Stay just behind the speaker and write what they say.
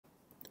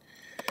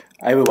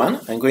Hi everyone,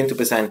 I'm going to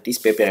present this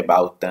paper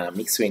about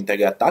mixed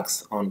integer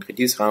attacks on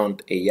reduced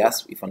round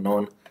AES with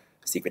unknown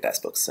secret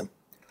hashbox.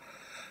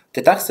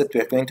 The attacks that we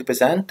are going to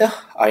present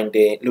are in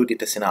the low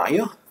data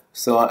scenario.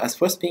 So as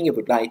first thing, I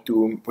would like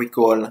to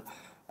recall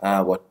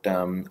what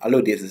a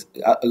low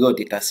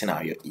data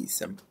scenario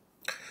is.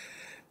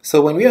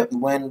 So when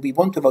we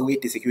want to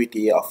evaluate the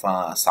security of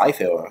a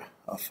cipher or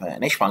of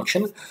an hash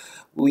function,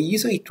 we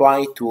usually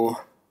try to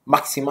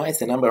maximize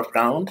the number of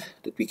rounds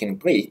that we can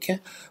break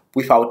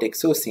without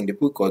exhausting the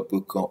full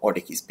codebook or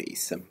the key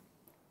space.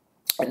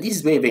 And this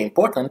is very, very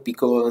important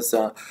because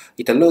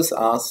it allows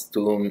us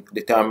to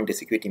determine the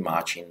security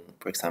margin,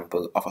 for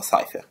example, of a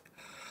cipher.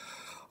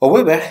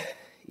 However,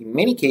 in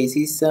many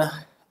cases,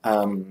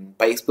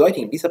 by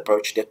exploiting this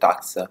approach, the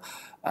attacks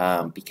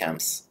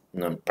becomes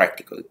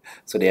non-practical.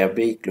 So they are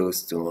very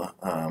close to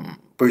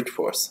brute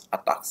force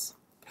attacks.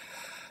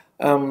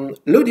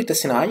 Low data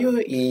scenario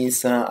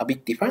is a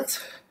big difference.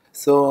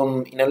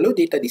 So in a low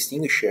data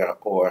distinguisher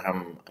or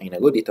in a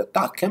low data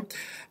attack,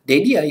 the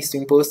idea is to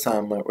impose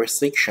some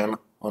restriction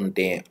on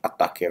the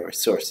attacker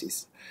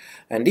resources.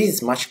 And this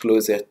is much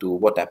closer to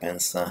what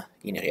happens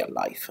in real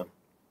life.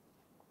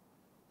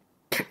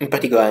 In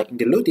particular, in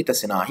the low data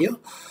scenario,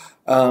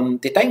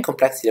 the time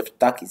complexity of the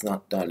attack is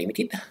not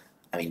limited.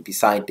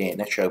 Beside the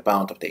natural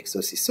bound of the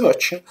exhaustive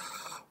search,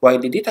 while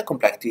the data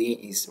complexity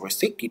is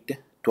restricted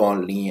to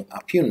only a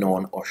few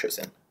known or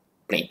chosen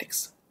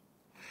plaintext.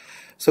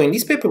 So in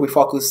this paper we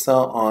focus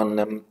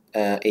on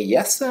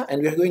AES,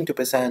 and we are going to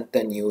present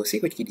a new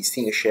secret key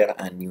distinguisher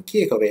and new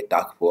key recovery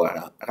attack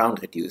for round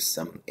reduced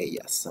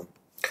AES.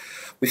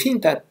 We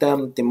think that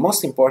the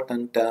most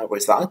important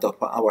result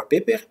of our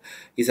paper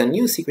is a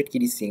new secret key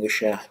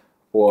distinguisher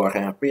for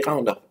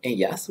pre-round of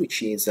AES,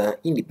 which is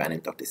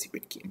independent of the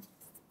secret key.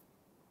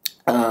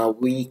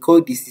 We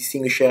call this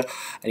distinguisher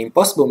an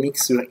impossible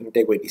mixture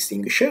integral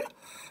distinguisher.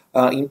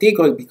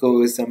 Integral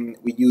because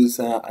we use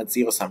a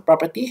zero-sum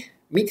property.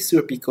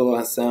 Mixture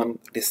because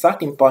the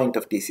starting point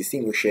of this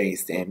distinguisher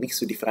is the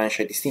mixture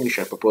differential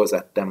distinguisher proposed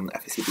at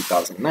FSC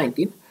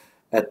 2019.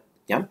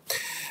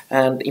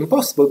 And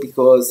impossible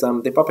because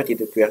the property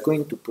that we are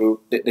going to prove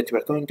that we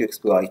are going to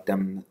exploit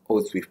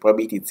holds with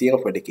probability 0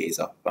 for the case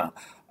of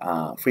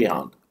free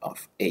round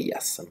of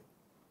AES.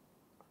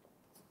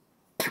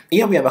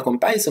 Here we have a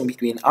comparison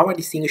between our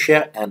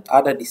distinguisher and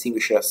other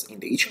distinguishers in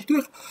the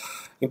literature.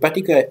 In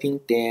particular, I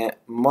think the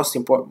most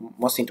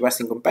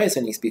interesting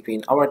comparison is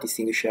between our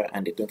distinguisher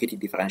and the truncated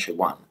differential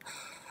one.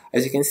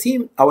 As you can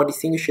see, our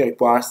distinguisher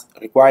requires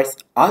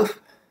half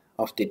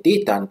of the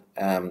data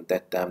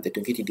that the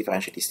truncated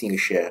differential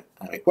distinguisher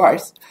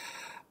requires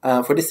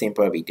for the same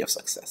probability of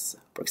success.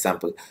 For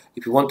example,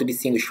 if we want to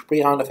distinguish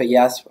free round of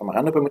AES from a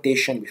random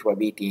permutation with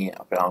probability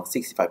of around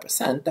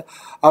 65%,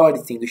 our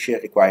distinguisher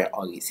requires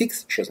only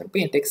 6 chosen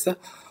plaintexts,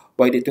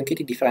 while the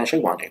truncated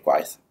differential one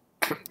requires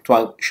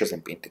 12 chosen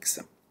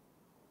plaintexts.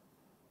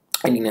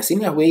 And in a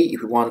similar way,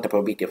 if we want a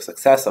probability of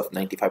success of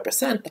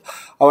 95%,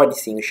 our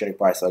distinguisher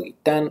requires only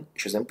 10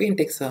 chosen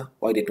plaintexts,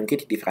 while the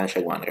truncated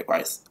differential one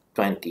requires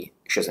 20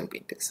 chosen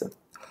plaintexts.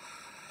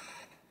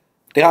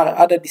 There are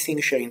other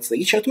distinguishers in the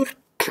literature.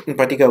 In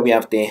particular, we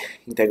have the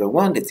integral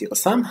one, the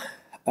zero-sum,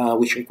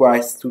 which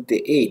requires 2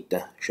 to 8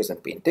 chosen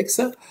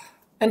plaintexts.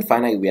 And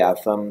finally, we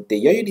have the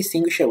yo-yo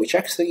distinguisher, which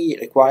actually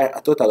requires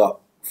a total of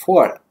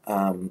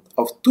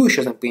 2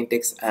 chosen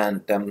plaintexts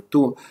and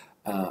 2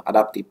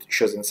 adaptive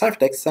chosen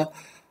ciphertexts.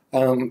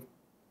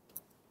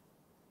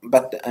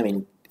 But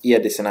here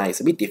the scenario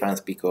is a bit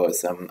different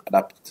because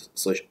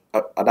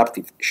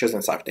adaptive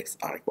chosen ciphertexts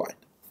are required.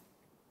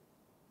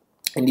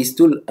 In these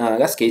two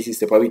last cases,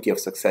 the probability of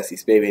success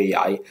is very, very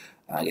high,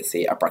 let's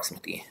say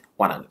approximately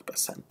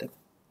 100%.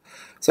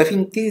 So I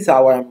think this is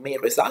our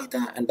main result,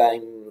 and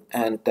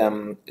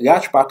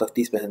large part of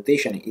this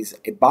presentation is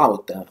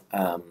about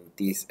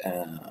this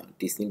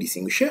new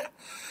distinguisher.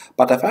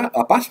 But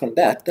apart from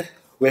that,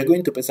 we are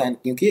going to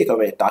present new key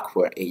recovery attack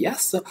for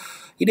AES,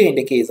 either in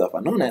the case of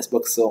a known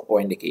hashbox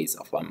or in the case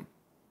of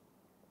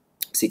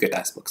secret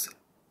hashbox.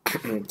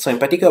 So in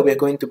particular, we are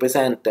going to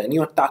present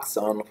new attacks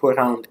on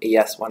 4-round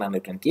AES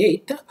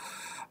 128.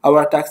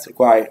 Our attacks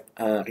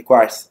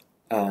requires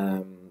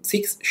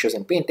 6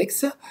 chosen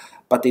plaintexts,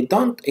 but they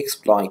don't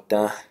exploit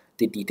the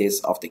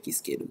details of the key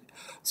schedule.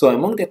 So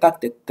among the attacks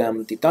that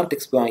they don't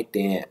exploit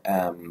the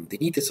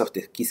details of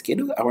the key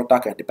schedule, our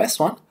attack are the best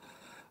one.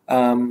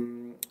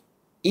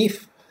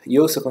 If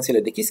you also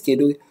consider the key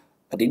schedule,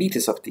 the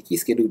details of the key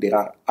schedule, there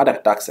are other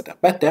attacks that are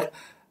better,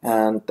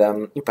 and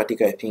in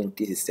particular, I think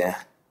this is the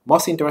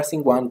most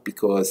interesting one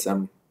because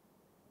the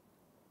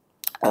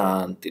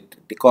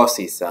cost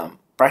is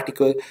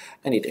practical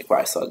and it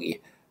requires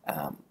only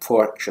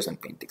 4 chosen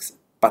plaintexts.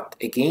 But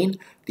again,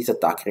 this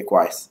attack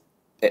requires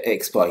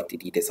exploit the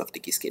details of the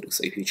key schedule.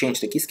 So if you change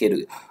the key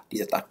schedule,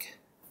 this attack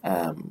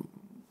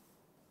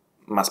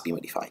must be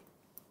modified.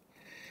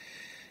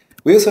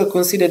 We also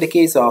consider the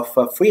case of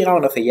a free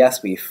round of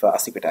AES with a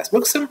secret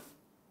hashbox.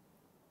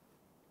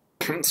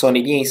 So the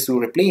idea is to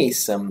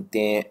replace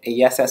the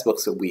AES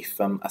S-box with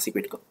a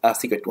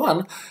secret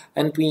one,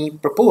 and we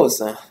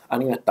propose a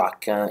new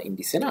attack in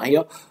this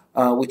scenario,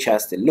 which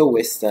has the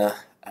lowest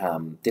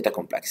data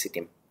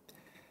complexity.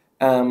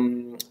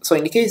 So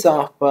in the case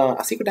of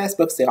a secret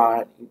S-box, there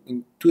are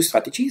two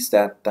strategies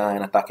that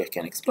an attacker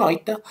can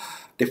exploit.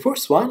 The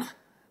first one,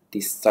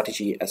 this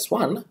strategy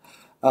S1,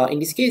 in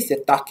this case,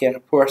 the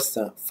attacker first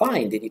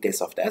finds the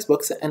details of the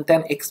S-box and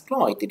then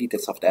exploit the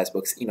details of the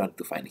S-box in order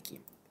to find the key.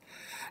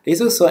 There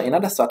is also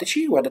another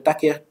strategy where the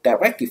attacker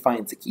directly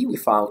finds the key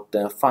without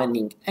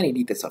finding any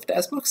details of the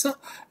S-box,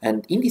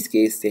 and in this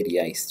case the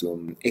idea is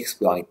to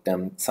exploit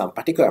some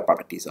particular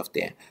properties of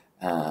the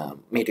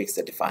matrix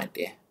that define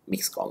the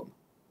mixed column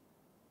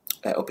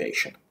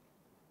operation.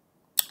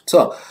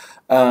 So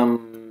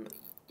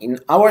in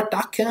our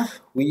attack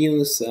we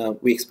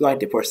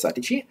exploit the first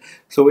strategy,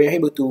 so we are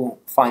able to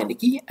find the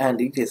key and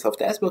the details of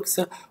the S-box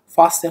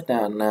faster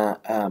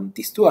than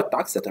these two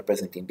attacks that are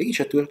present in the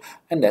literature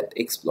and that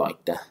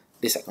exploit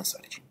the second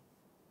strategy.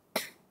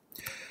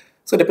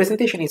 So the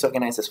presentation is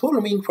organized as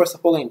following. First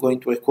of all, I'm going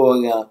to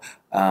recall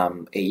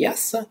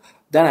AES,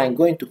 then I'm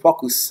going to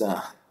focus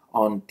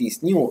on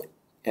this new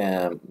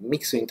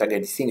mixed integral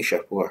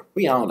distinguisher for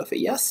pre-round of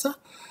AES.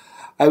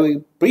 I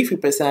will briefly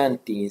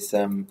present these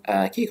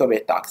key recovery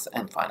attacks,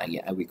 and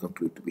finally I will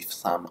conclude with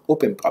some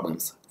open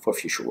problems for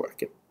future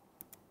work.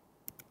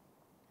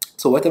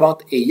 So what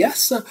about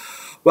AES?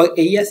 Well,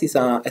 AES is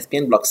a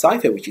SPN block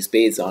cipher which is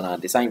based on a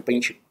design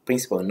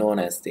principle known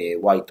as the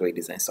white trade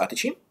design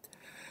strategy.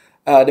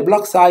 The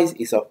block size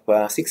is of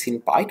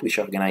 16 bytes, which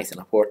are organized in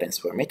a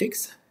 4x4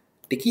 matrix.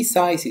 The key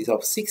size is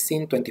of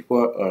 16,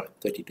 24, or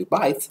 32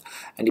 bytes,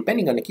 and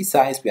depending on the key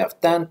size, we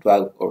have 10,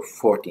 12, or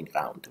 14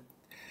 rounds.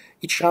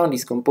 Each round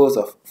is composed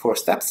of 4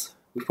 steps.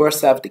 We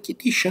first have the key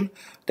addition,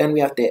 then we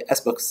have the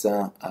S-box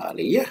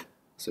layer,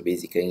 so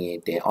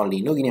basically the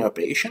only nonlinear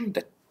operation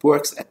that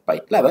works at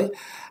byte level,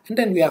 and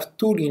then we have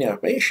 2 linear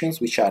operations,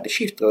 which are the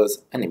shift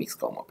rows and the mixed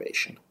column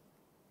operation.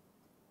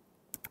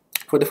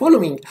 For the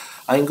following,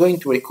 I'm going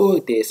to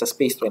recall the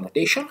subspace tree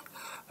notation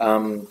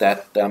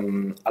that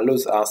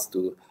allows us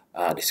to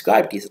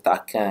describe this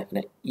attack in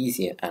an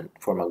easy and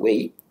formal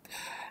way.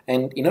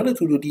 And in order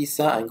to do this,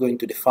 I'm going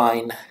to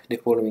define the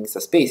following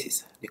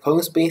subspaces: the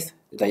column space,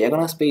 the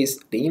diagonal space,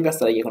 the inverse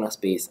diagonal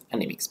space,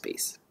 and the mixed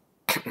space.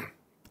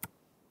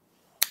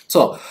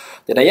 So,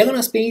 the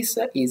diagonal space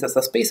is a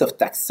subspace of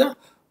text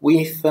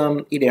with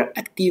either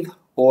active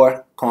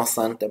or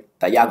constant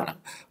diagonal.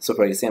 So,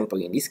 for example,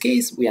 in this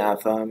case, we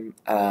have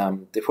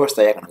the first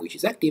diagonal which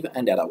is active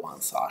and the other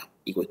ones are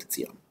equal to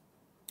 0.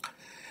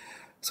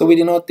 So, we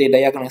denote the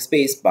diagonal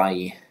space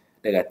by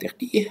the letter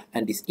D,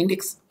 and this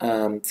index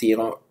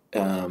 0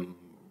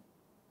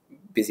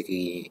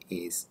 basically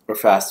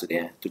refers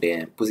to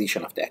the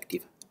position of the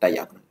active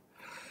diagonal.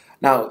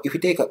 Now, if we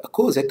take a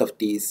coset of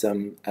this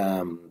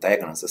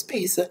diagonal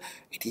subspace,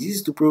 it is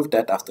easy to prove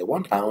that after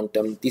one round,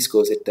 this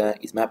coset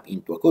is mapped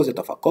into a coset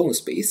of a column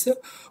space,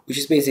 which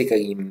is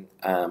basically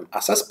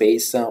a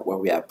subspace where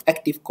we have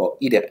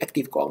either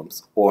active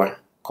columns or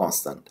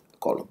constant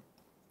column.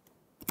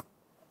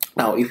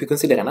 Now, if we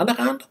consider another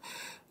round,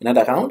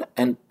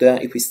 and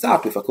if we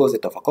start with a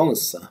coset of a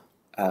columns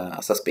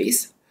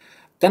subspace,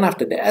 then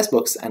after the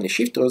S-box and the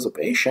shift rows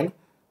operation,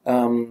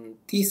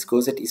 this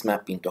coset is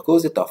mapped into a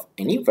coset of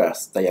an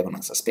inverse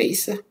diagonal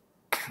subspace,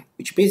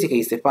 which basically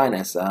is defined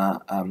as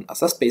a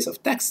subspace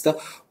of text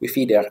with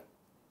either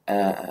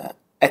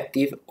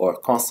active or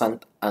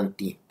constant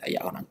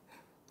anti-diagonal.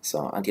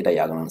 So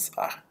anti-diagonals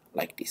are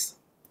like this.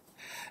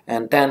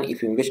 And then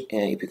if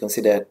we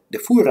consider the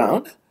full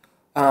round,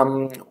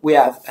 we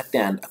have at the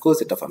end a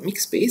coset of a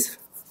mixed space,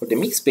 where the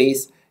mixed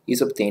space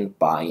is obtained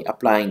by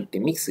applying the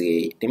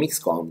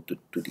mixed column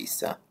to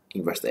this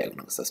inverse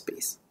diagonal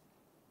subspace.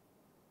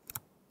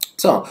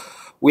 So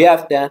we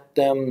have that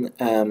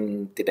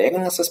the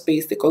diagonal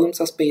subspace, the column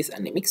subspace,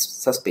 and the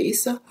mixed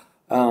subspace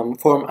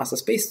form a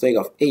subspace trig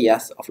of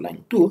AES of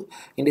line 2,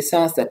 in the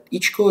sense that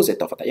each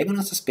coset of a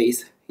diagonal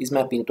subspace is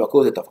mapped into a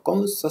coset of a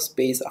column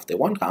subspace after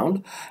one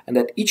round, and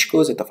that each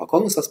coset of a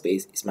column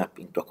subspace is mapped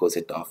into a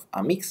coset of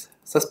a mixed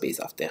subspace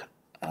after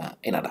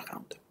another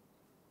round.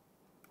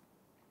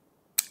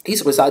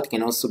 This result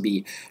can also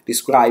be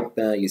described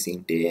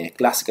using the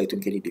classical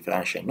truncated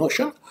differential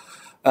notion.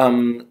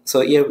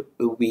 So here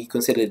we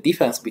consider the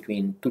difference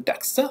between two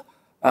texts,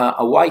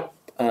 a white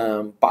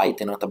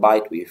byte and not a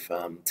byte with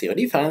zero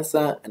difference,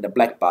 and a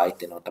black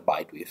byte and not a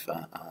byte with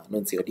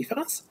non-zero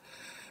difference.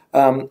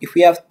 If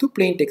we have two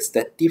plain text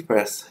that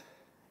differs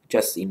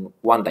just in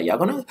one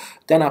diagonal,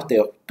 then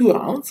after 2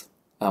 rounds,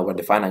 where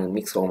the final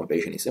mixed column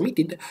operation is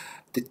omitted,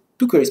 the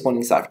two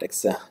corresponding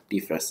ciphertexts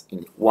differs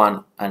in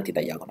one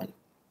anti-diagonal.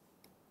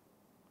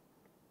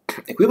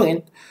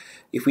 Equivalent,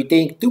 if we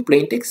take two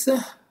plain texts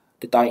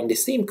that are in the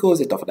same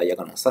coset of a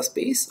diagonal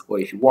subspace, or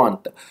if you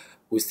want,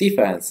 whose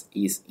difference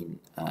is in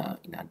a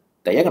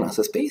diagonal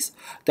subspace,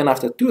 then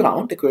after 2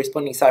 rounds, the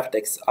corresponding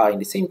ciphertexts are in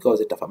the same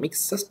coset of a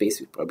mixed subspace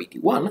with probability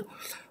 1,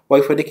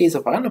 while for the case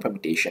of a random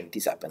permutation,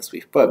 this happens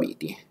with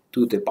probability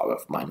 2 to the power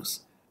of minus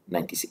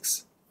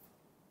 96.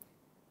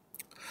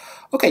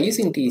 Okay,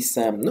 using this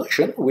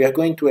notion, we are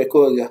going to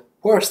record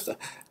first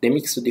the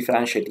mixed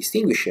differential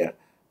distinguisher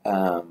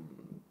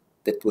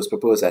that was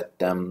proposed at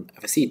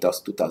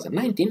FCTOS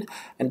 2019,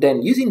 and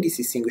then using this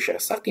distinguisher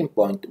as starting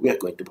point, we are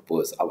going to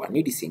propose our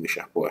new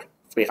distinguisher for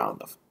 3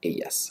 rounds of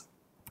AES.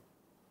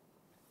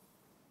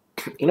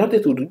 In order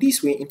to do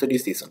this, we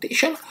introduce this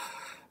notation.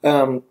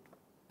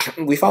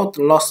 Without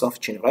loss of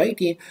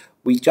generality,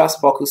 we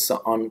just focus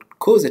on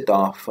coset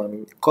of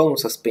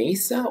columns of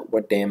space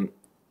where the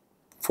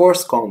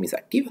first column is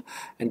active,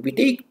 and we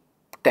take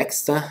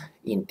text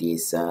in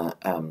this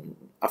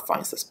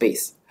affine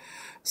space.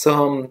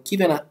 So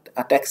given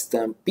a text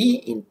P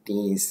in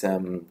this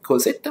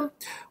coset,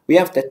 we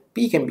have that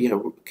P can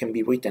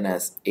be written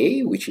as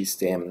A, which is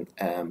the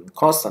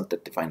constant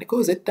that defines the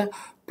coset,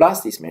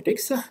 plus this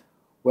matrix,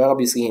 where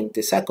obviously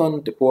the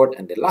second, the third,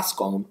 and the last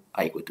column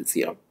are equal to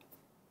 0.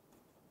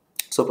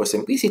 So for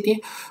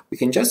simplicity, we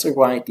can just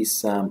rewrite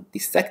this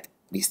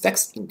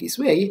text in this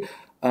way,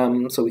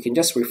 so we can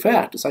just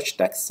refer to such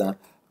text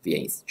via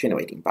its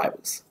generating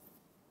variables.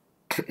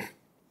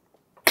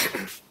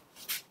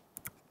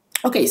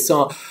 Okay,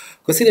 so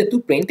consider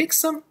two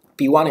plaintext,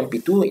 P1 and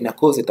P2 in a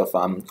coset of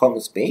column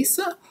space,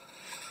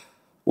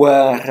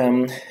 where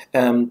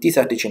these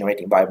are the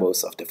generating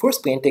variables of the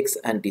first plaintext,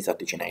 and these are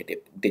the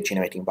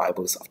generating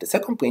variables of the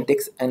second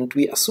plaintext, and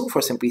we assume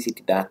for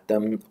simplicity that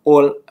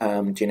all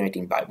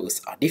generating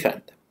variables are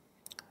different.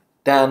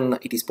 Then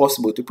it is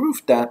possible to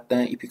prove that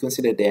if you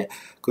consider the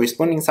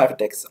corresponding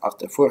ciphertext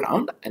after 4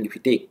 rounds, and if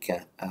you take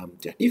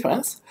their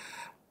difference,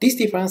 this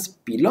difference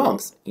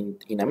belongs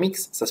in a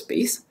mixed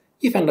subspace,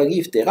 even though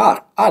if there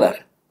are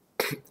other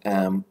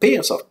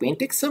pairs of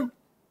plaintext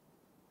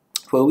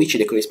for which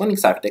the corresponding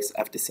ciphertexts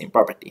have the same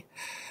property.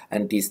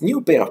 And this new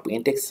pair of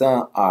plaintexts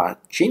are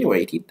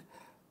generated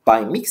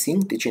by mixing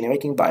the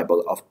generating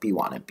variable of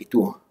P1 and P2.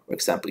 For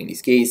example, in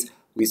this case,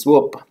 we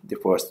swap the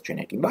first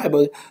generating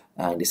variable,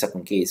 in the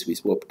second case, we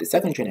swap the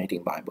second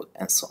generating variable,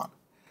 and so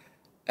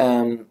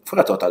on, for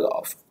a total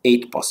of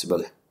 8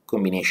 possible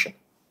combinations.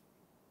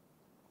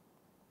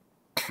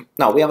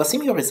 Now, we have a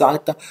similar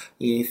result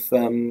if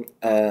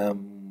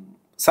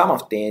some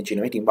of the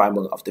generating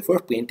variable of the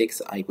first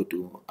plaintext are equal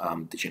to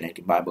the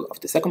generating variable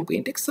of the second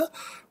plaintext.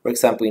 For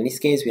example, in this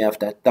case, we have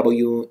that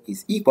W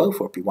is equal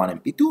for P1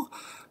 and P2.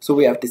 So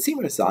we have the same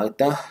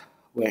result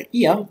where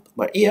here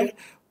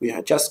we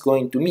are just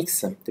going to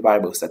mix the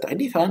variables that are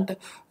different,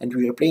 and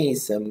we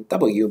replace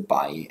W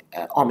by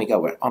omega,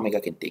 where omega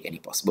can take any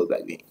possible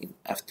value in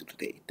F2 to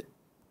the 8.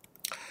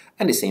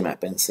 And the same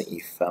happens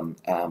if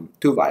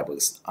two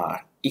variables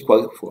are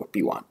equal for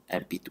P1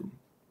 and P2.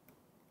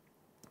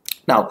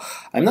 Now,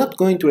 I'm not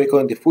going to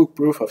record the full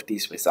proof of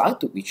this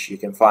result, which you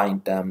can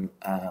find in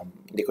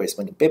the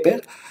corresponding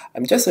paper.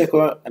 I'm just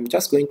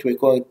going to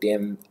record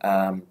the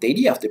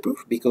idea of the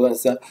proof,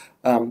 because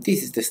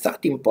this is the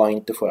starting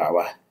point for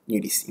our new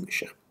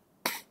distinguisher.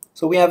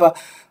 So we have a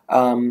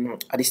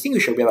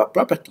distinguisher, we have a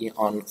property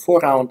on 4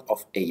 rounds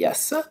of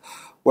AES,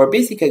 where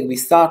basically we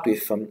start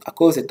with a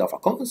coset of a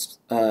common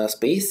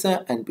space,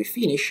 and we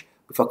finish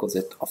with a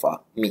coset of a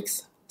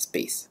mixed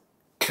space.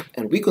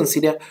 And we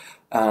consider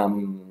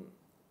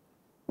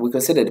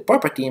the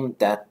property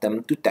that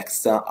two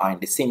texts are in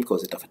the same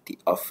coset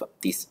of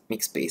this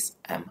mixed space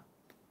M.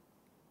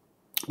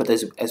 But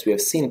as we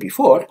have seen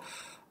before,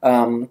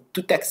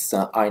 two texts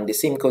are in the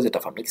same coset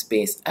of a mixed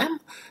space M,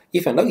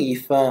 even though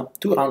if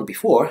 2 rounds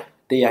before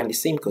they are in the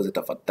same coset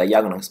of a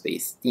diagonal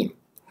space D.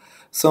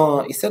 So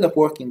instead of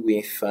working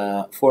with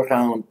 4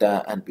 rounds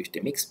and with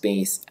the mixed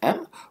space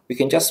M, we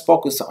can just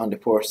focus on the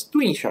first 2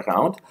 initial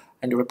rounds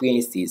and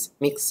replace this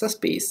mixed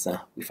subspace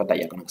with a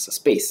diagonal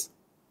subspace.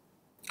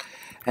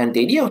 And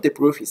the idea of the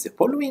proof is the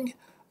following.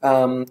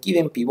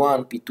 Given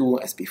P1,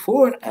 P2 as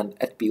before, and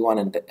at P1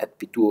 and at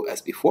P2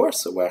 as before,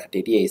 so where the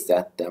idea is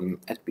that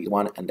at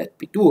P1 and at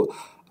P2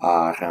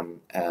 are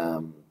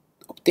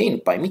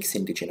obtained by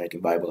mixing the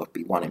generating variable of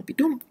P1 and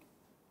P2,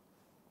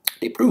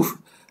 the proof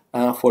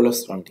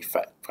follows from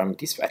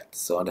this fact,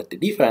 so that the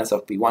difference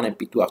of P1 and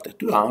P2 after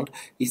 2 rounds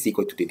is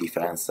equal to the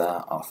difference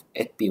of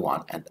at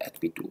P1 and at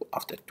P2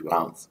 after 2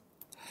 rounds.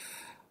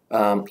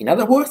 In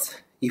other words,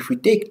 if we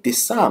take the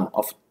sum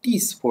of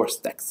these 4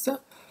 texts,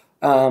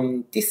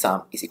 this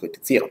sum is equal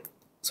to 0.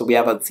 So we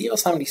have a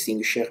zero-sum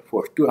distinguisher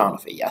for 2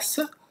 rounds of AES.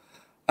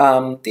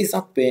 This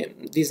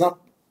is not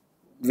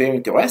very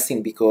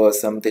interesting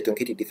because the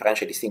truncated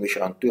differential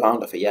distinguisher on 2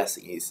 rounds of AES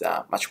is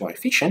much more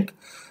efficient,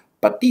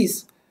 but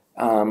this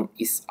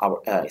is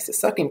the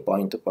starting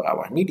point for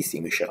our new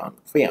distinguisher on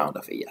 3 rounds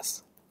of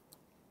AES,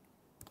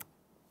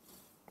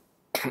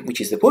 which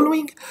is the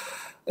following.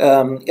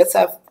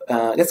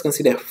 Let's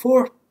consider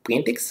 4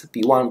 plaintexts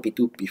P1,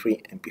 P2,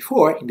 P3, and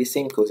P4 in the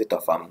same coset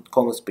of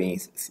common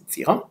space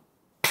 0.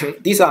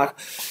 These are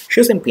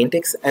chosen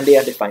plaintexts, and they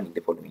are defined in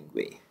the following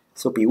way.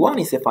 So P1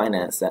 is defined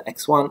as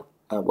x1,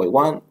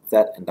 y1, z,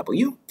 and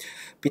w.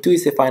 P2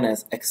 is defined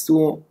as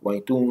x2,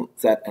 y2,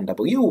 z, and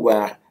w,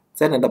 where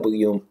z and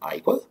w are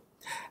equal,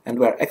 and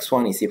where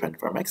x1 is different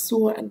from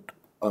x2 and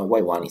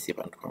y1 is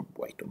different from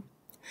y2.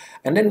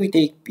 And then we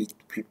take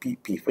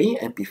P3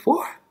 and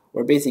P4,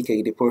 where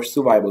basically the first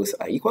two variables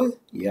are equal,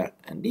 here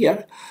and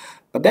here,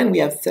 but then we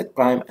have Z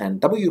prime and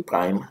W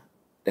prime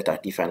that are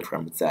different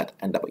from Z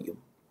and W.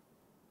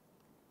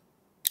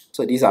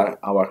 So these are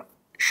our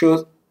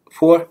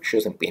four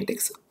chosen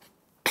plaintext,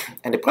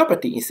 and the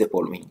property is the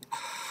following.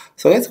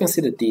 So let's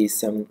consider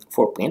these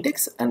 4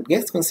 plaintext, and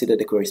let's consider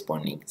the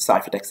corresponding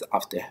ciphertext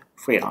after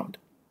 3 rounds.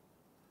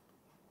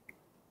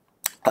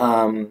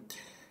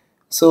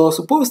 So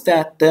suppose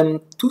that 2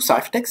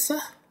 ciphertexts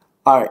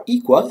are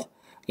equal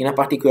in a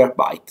particular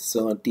byte.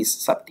 So this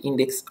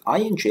subindex I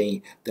and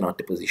j denote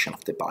the position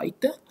of the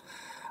byte.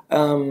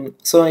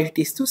 So if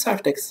these 2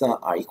 ciphertexts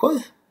are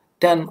equal,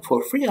 then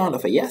for 3 rounds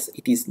of AES,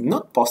 it is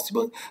not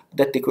possible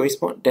that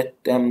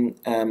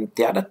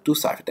the other 2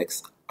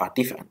 ciphertexts are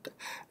different.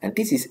 And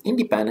this is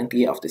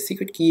independently of the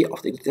secret key,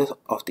 of the details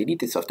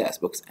of the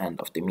hashbox,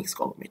 and of the mixed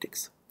column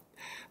matrix.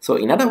 So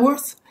in other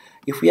words,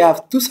 if we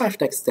have 2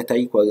 ciphertexts that are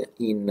equal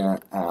in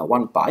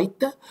 1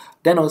 byte,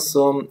 then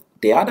also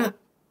the other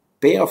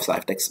pair of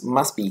ciphertexts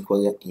must be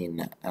equal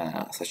in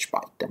such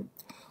byte.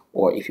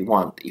 Or if you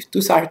want, if 2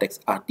 ciphertexts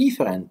are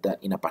different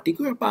in a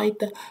particular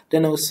byte,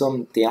 then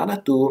also the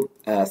other 2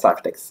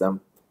 ciphertexts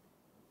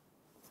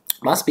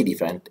must be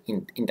different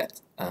in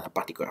that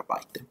particular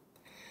byte.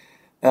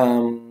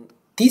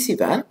 This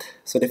event,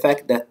 so the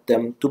fact that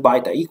 2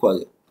 bytes are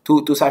equal,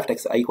 two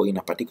ciphertexts are equal in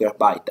a particular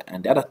byte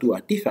and the other 2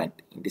 are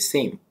different in the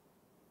same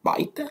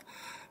byte,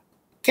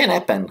 can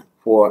happen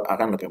for a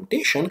random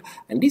permutation,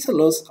 and this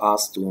allows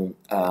us to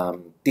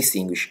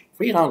distinguish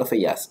 3 rounds of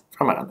AES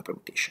from a random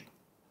permutation.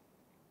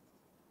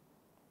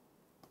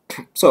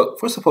 So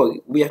first of all,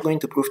 we are going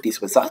to prove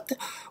this result,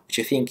 which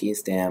I think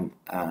is the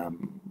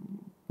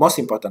most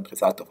important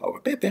result of our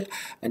paper,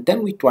 and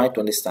then we try to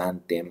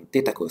understand the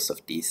data cost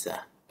of this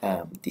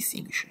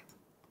distinguisher.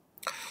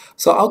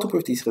 So how to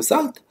prove this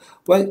result?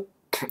 Well,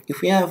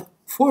 if we have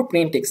 4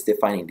 plaintext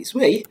defined in this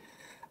way,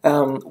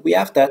 we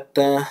have that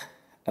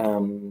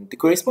the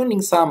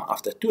corresponding sum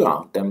after 2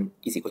 rounds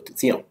is equal to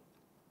 0.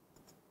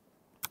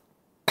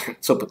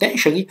 So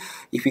potentially,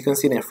 if we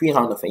consider 3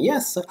 rounds of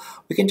AES,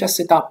 we can just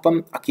set up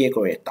a key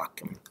array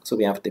attack. So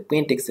we have the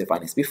plaintext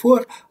defined as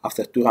before.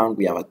 After 2 rounds,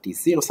 we have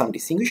this zero-sum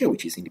distinguisher,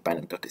 which is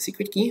independent of the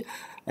secret key.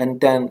 And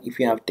then if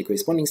we have the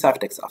corresponding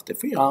ciphertext after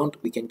 3 rounds,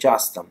 we can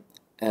just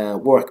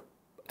work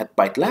at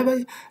byte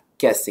level,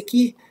 guess the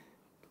key,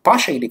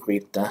 partially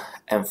decrypt,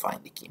 and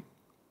find the key.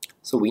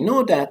 So we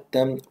know that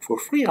for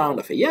 3 rounds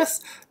of AES,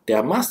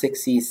 there must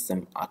exist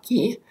a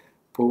key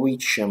for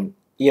which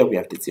here we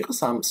have the zero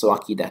sum, so a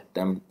key that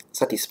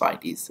satisfies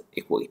this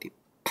equality.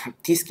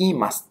 This key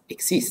must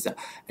exist,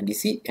 and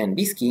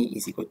this key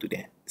is equal to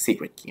the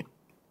secret key.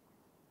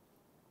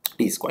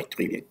 This is quite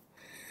trivial.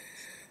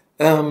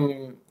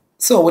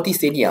 So what is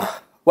the idea?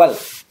 Well,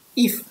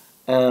 if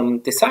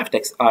the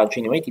ciphertexts are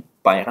generated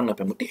by a random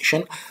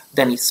permutation,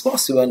 then it's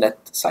possible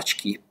that such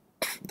key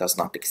does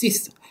not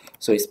exist.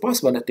 So it's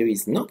possible that there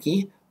is no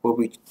key for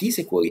which this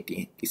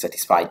equality is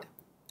satisfied.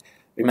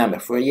 Remember,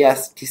 for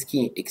AES, this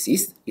key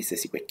exists, it's a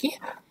secret key.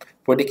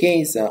 For the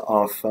case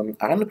of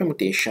a random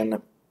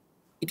permutation,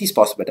 it is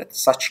possible that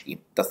such key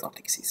does not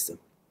exist.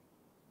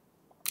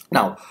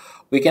 Now,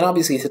 we can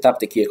obviously set up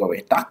the key array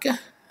attack,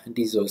 and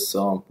this is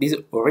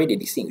already a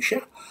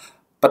distinguisher,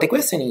 but the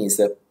question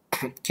is,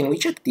 can we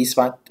check this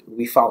fact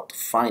without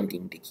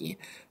finding the key?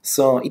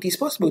 So it is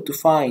possible to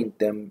find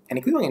an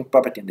equivalent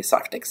property in the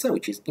ciphertext,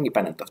 which is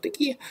independent of the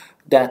key,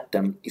 that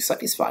if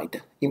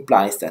satisfied,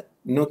 implies that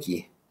no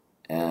key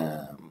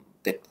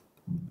that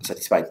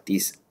satisfies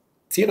this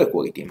zero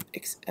equality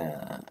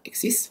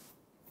exists.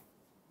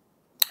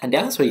 And the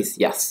answer is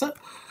yes,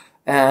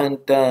 and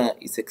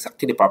it's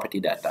exactly the property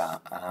that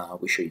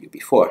we showed you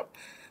before.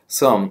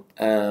 So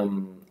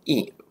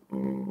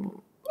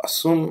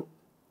assume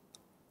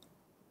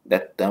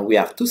that we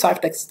have 2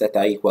 ciphertexts that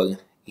are equal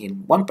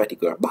in one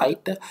particular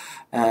byte,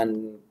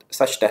 and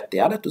such that the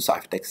other 2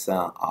 ciphertexts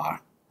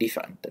are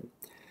different.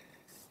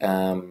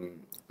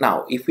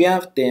 Now, if we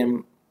have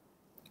the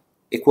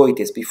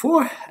equality as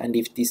before, and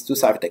if these 2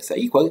 ciphertexts are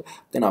equal,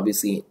 then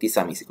obviously this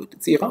sum is equal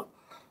to 0.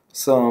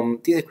 So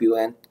this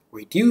equivalent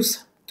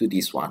reduces to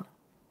this one.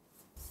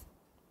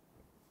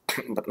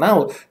 But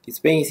now it's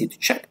very easy to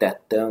check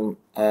that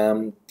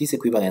this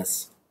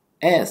equivalence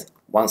has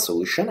one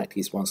solution, at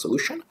least one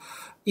solution,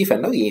 if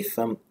and only if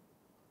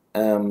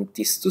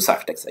these 2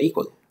 ciphertexts are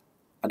equal.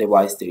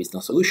 Otherwise, there is no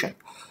solution.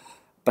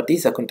 But this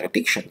is a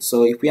contradiction.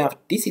 So if we have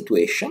this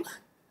situation,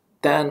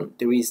 then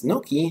there is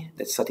no key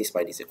that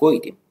satisfies this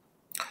equality.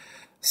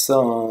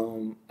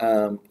 So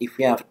if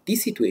we have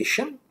this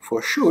situation,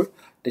 for sure,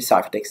 the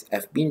ciphertexts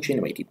have been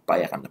generated by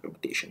a random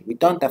permutation. We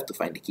don't have to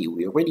find the key.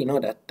 We already know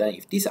that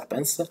if this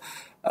happens,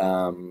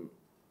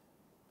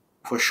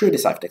 for sure the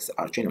ciphertexts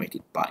are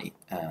generated by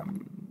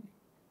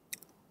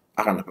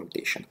a random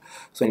permutation.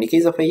 So in the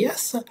case of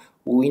AES,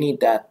 we need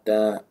that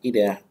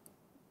either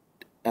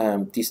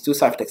these 2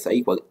 ciphertexts are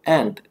equal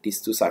and these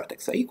 2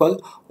 ciphertexts are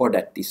equal, or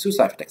that these 2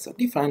 ciphertexts are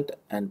different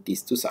and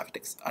these 2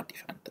 ciphertexts are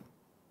different,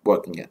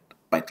 working at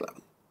byte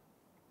level.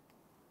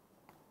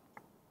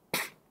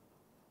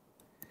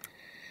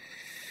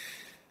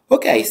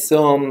 Okay,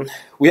 so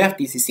we have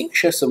this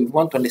distinguisher, so we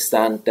want to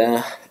understand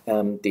the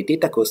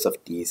data cost of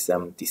this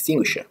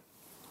distinguisher.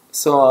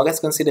 So let's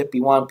consider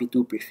P1,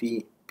 P2,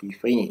 P3,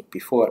 P3,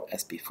 P4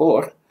 as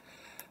P4.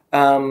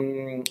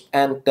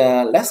 And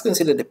let's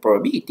consider the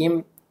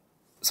probability.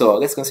 So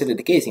let's consider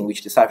the case in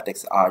which the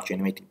ciphertexts are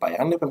generated by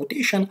random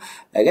permutation.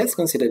 Let's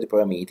consider the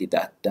probability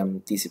that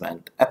this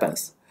event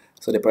happens.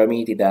 So the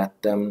probability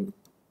that two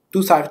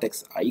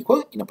ciphertexts are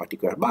equal in a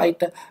particular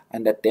byte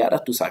and that the other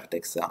two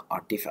ciphertexts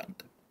are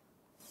different.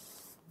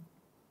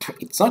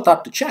 It's not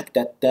hard to check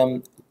that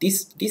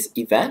this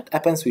event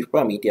happens with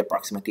probability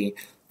approximately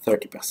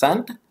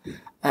 30%,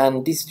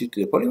 and this is due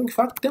to the following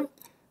fact.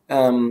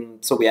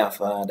 So we have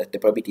that the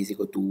probability is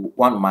equal to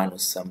 1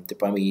 minus the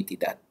probability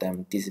that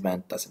this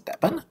event doesn't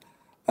happen.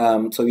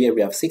 So here we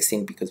have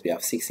 16 because we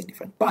have 16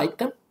 different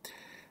bytes.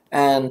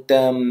 And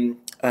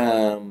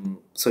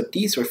so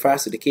this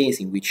refers to the case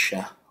in which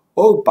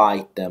all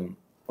bytes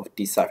of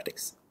these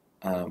ciphertexts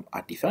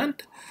are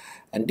different.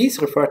 And this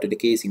refers to the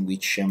case in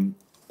which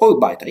all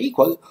bytes are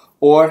equal,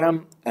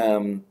 or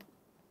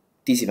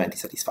this event is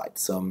satisfied.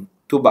 So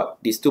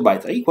these two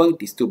bytes are equal,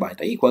 these two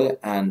bytes are equal,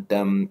 and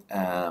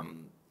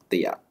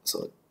they are.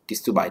 So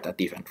these two bytes are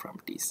different from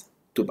these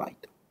two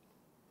bytes.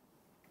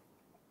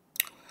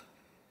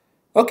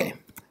 Okay,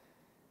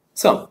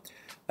 so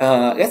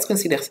let's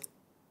consider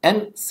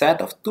n set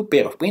of two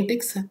pair of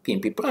plaintext, P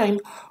and P prime,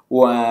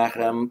 where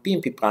P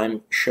and P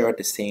prime share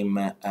the same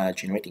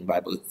generating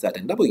variable Z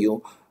and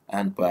W,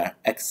 and where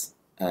X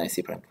is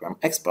different from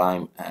X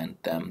prime and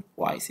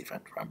Y is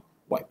different from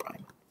Y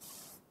prime.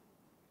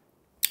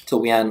 So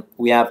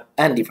we have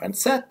n different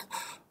set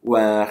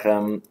where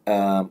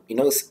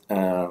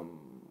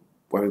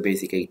where we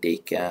basically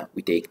take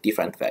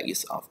different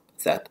values of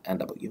Z and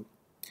W.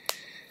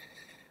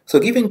 So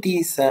given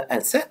this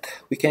n set,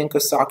 we can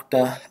construct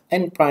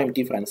n prime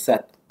different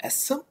set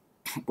S,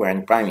 where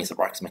n prime is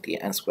approximately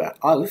n squared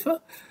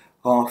alpha,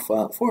 of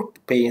 4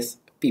 pairs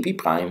P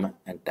prime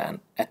and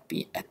then at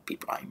P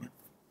prime.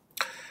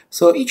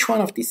 So each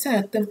one of these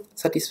sets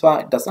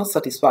does not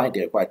satisfy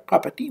the required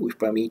property with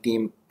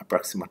probability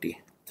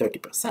approximately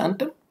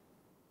 30%.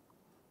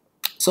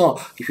 So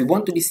if we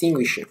want to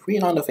distinguish a free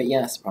round of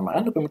AES from a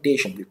random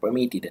permutation with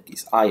probability that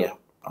is higher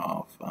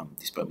of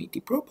this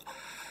probability probe,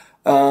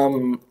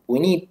 we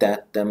need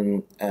that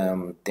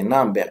the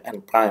number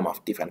n prime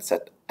of different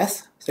set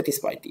S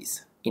satisfy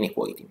this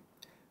inequality.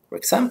 For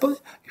example,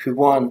 if we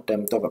want to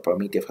have a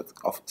probability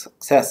of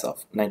success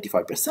of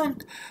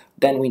 95%,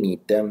 then we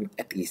need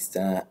at least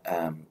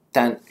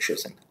 10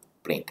 chosen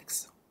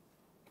plaintext.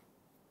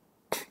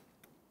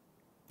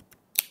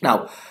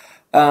 Now,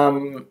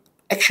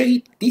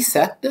 actually this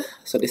set,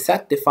 so the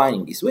set defined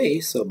in this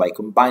way, so by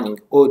combining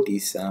all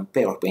these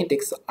pair of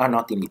plaintexts, are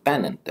not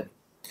independent.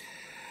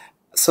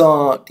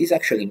 So this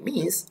actually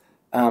means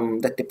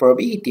that the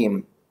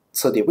probability,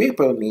 so the real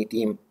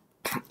probability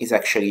is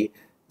actually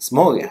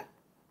smaller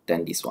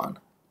than this one.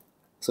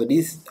 So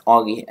this is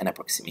only an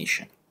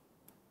approximation.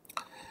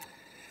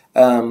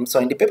 So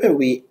in the paper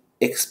we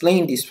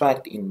explain this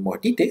fact in more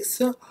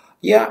details.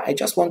 Here I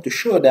just want to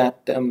show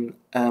that the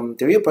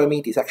real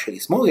probability is actually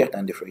smaller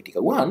than the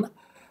theoretical one,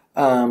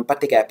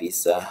 but the gap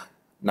is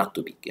not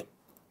too big.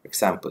 For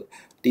example,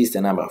 this is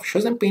the number of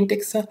chosen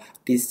plaintexts,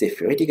 this is the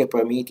theoretical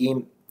probability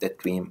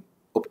that we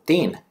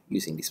obtain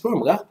using this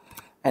formula,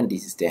 and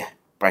this is the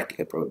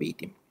practical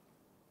probability.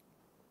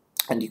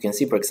 And you can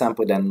see, for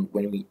example, then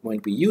when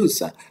we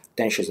use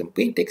 10 chosen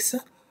plaintexts,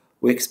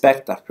 we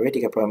expect a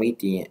theoretical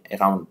probability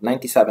around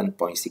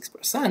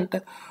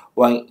 97.6%,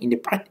 while in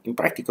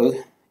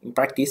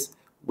practice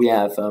we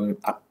have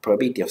a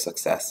probability of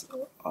success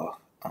of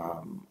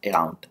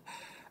around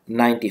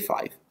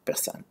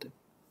 95%.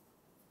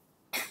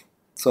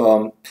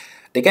 So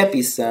the gap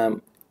is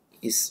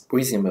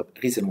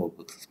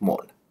reasonably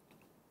small.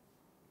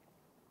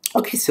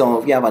 Okay, so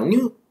we have a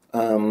new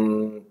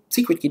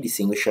secret key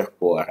distinguisher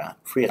for a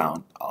free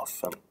round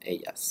of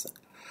AES.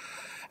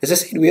 As I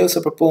said, we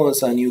also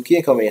propose a new key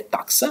recovery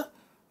attacks,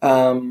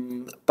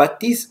 but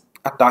these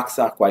attacks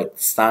are quite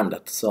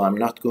standard, so I'm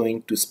not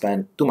going to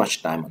spend too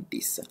much time on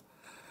this.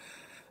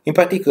 In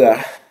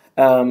particular,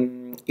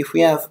 if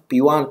we have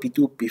P1,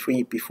 P2,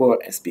 P3, P4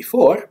 as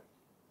before,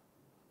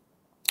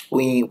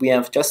 we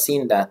have just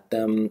seen that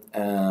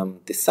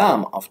the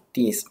sum of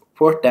these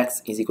 4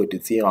 texts is equal to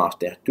 0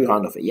 after 2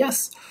 rounds of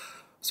AES.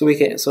 So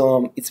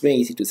it's very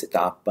easy to set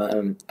up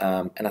an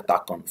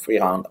attack on 3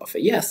 rounds of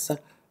AES,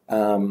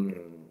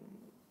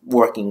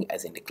 working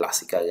as in the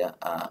classical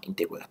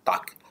integral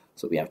attack.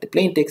 So we have the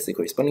plaintext, the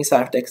corresponding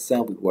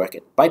ciphertext, we work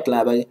at byte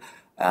level,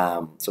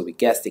 so we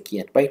guess the key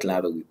at byte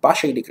level, we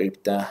partially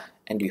decrypt,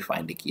 and we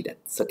find the key that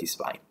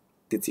satisfies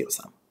the 0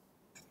 sum.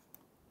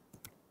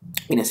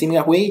 In a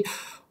similar way,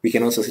 we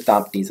can also set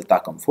up this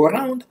attack on 4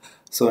 rounds.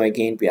 So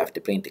again, we have the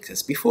plaintext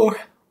as before,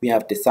 we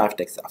have the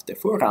ciphertext after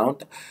 4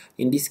 rounds.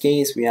 In this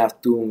case, we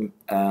have to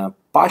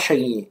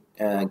partially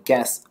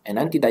guess an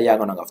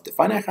anti-diagonal of the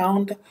final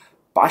round,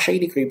 partially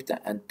decrypt,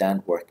 and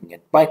then working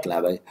at byte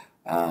level,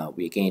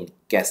 we again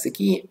guess the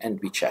key and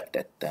we check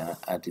that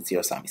the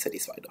zero sum is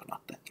satisfied or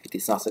not. If it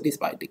is not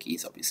satisfied, the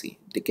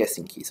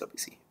guessing key is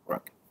obviously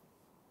wrong.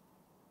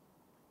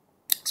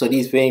 So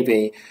this is very,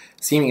 very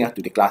similar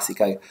to the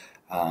classical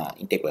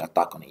integral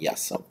attack on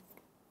AES. So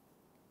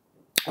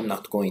I'm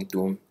not going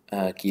to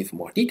give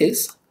more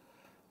details.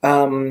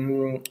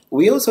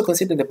 We also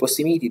consider the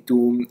possibility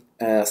to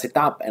set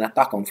up an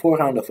attack on 4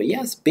 rounds of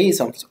AES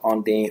based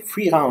on the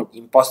 3-round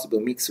impossible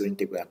mixer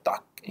integral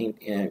attack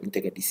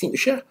integral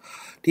distinguisher.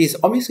 This is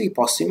obviously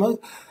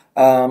possible,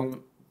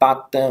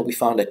 but we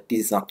found that this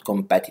is not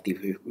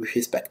competitive with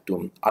respect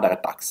to other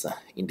attacks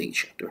in the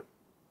literature.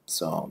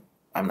 So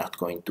I'm not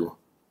going to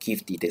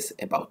give details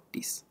about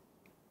this.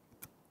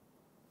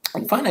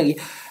 And finally,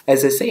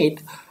 as I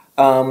said,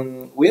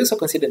 we also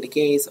consider the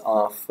case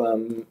of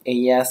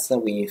AES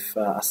with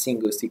a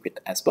single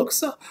secret S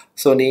box.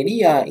 So the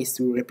idea is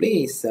to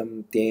replace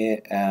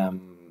the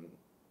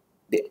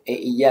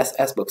AES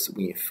S box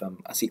with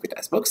a secret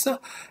S box,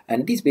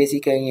 and this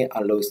basically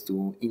allows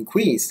to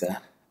increase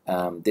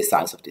the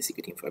size of the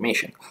secret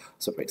information.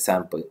 So, for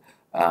example,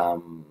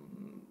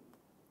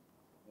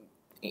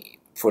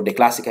 for the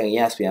classical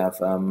AES, we have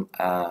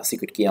a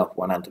secret key of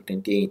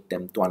 128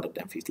 and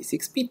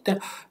 256 bit.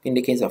 In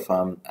the case of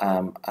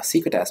a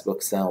secret S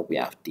box, we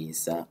have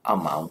this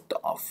amount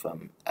of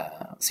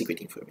secret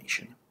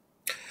information.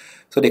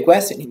 So the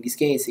question in this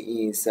case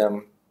is,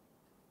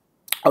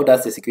 how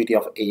does the security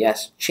of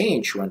AES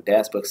change when the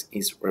S box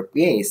is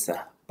replaced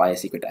by a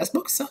secret S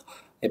box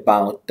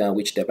about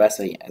which the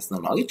adversary has no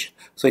knowledge?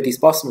 So it is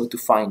possible to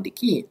find the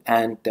key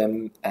and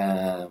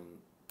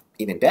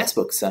even the S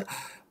box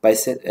by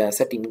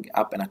setting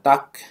up an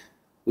attack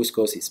whose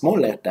cost is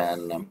smaller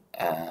than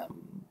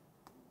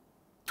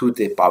 2 to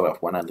the power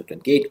of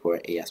 128 for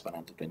AES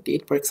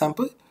 128, for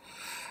example.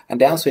 And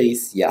the answer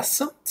is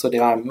yes. So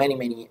there are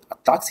many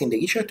attacks in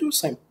the literature.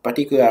 So in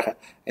particular,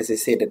 as I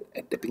said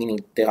at the beginning,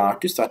 there are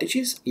 2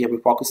 strategies. Here we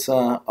focus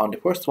on the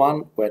first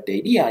one, where the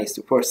idea is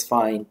to first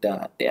find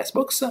the S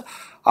box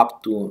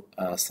up to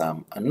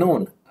some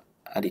unknown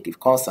additive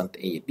constant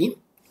A and B,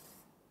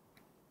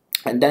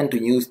 and then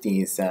to use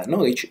this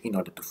knowledge in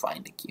order to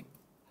find the key.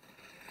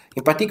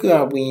 In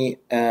particular, we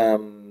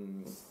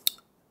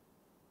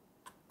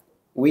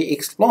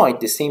exploit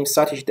the same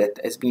strategy that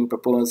has been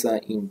proposed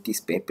in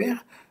this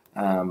paper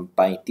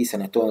by Tis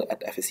and al.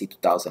 At FSC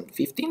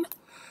 2015.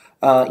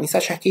 In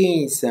such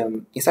case,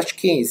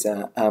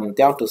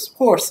 the authors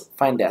first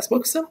find the S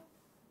box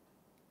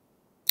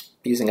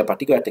using a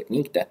particular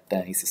technique that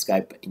is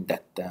described in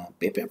that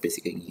paper,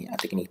 basically a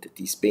technique that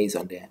is based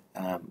on the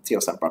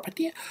zero-sum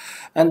property,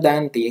 and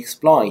then they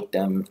exploit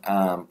an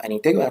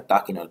integral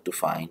attack in order to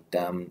find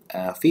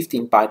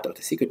 15 bytes of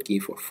the secret key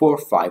for 4,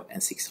 5,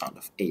 and 6 rounds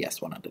of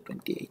AES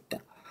 128.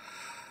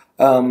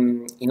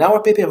 In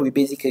our paper, we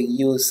basically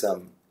use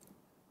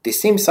the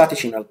same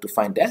strategy in order to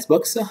find the S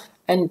box,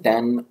 and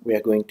then we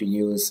are going to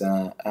use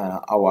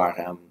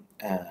our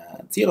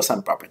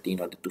zero-sum property in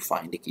order to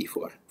find the key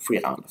for 3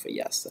 rounds of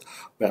AES,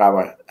 where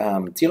our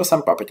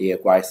zero-sum property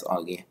requires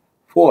only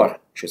 4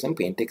 chosen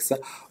plaintext,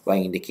 while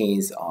in the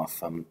case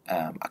of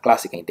a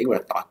classical integral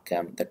attack,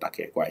 the attack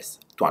requires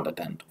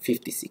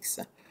 256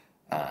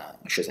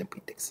 chosen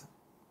plaintext.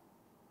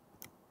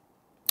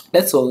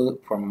 That's all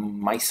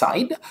from my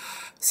side.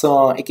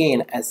 So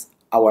again, as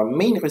our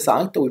main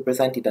result, we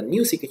presented a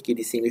new secret key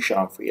distinguisher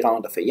on 3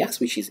 rounds of AES,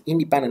 which is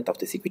independent of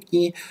the secret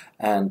key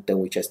and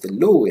which has the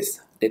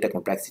lowest data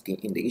complexity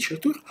in the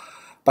literature.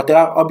 But there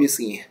are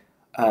obviously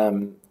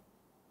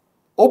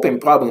open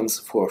problems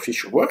for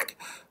future work.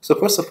 So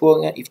first of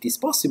all, if it is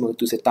possible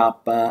to set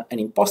up an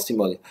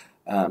impossible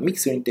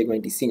mixer integral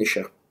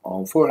distinguisher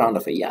on 4 rounds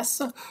of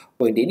AES,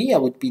 well, the idea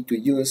would be to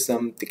use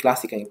the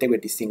classical integral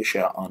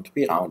distinguisher on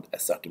 3 rounds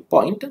as starting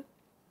point.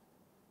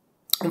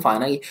 And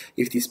finally,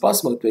 if it is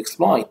possible to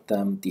exploit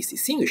this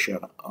distinguisher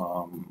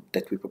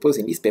that we propose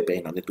in this paper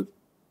in order to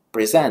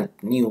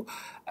present new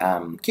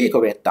key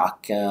recovery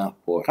attack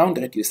for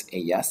round-reduced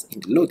AES in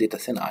the low data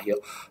scenario,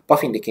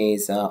 both in the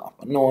case of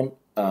a known,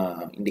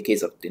 in the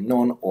case of the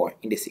known, or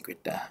in the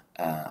secret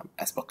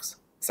S box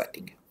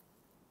setting.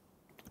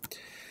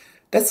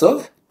 That's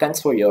all.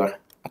 Thanks for your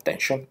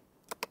attention.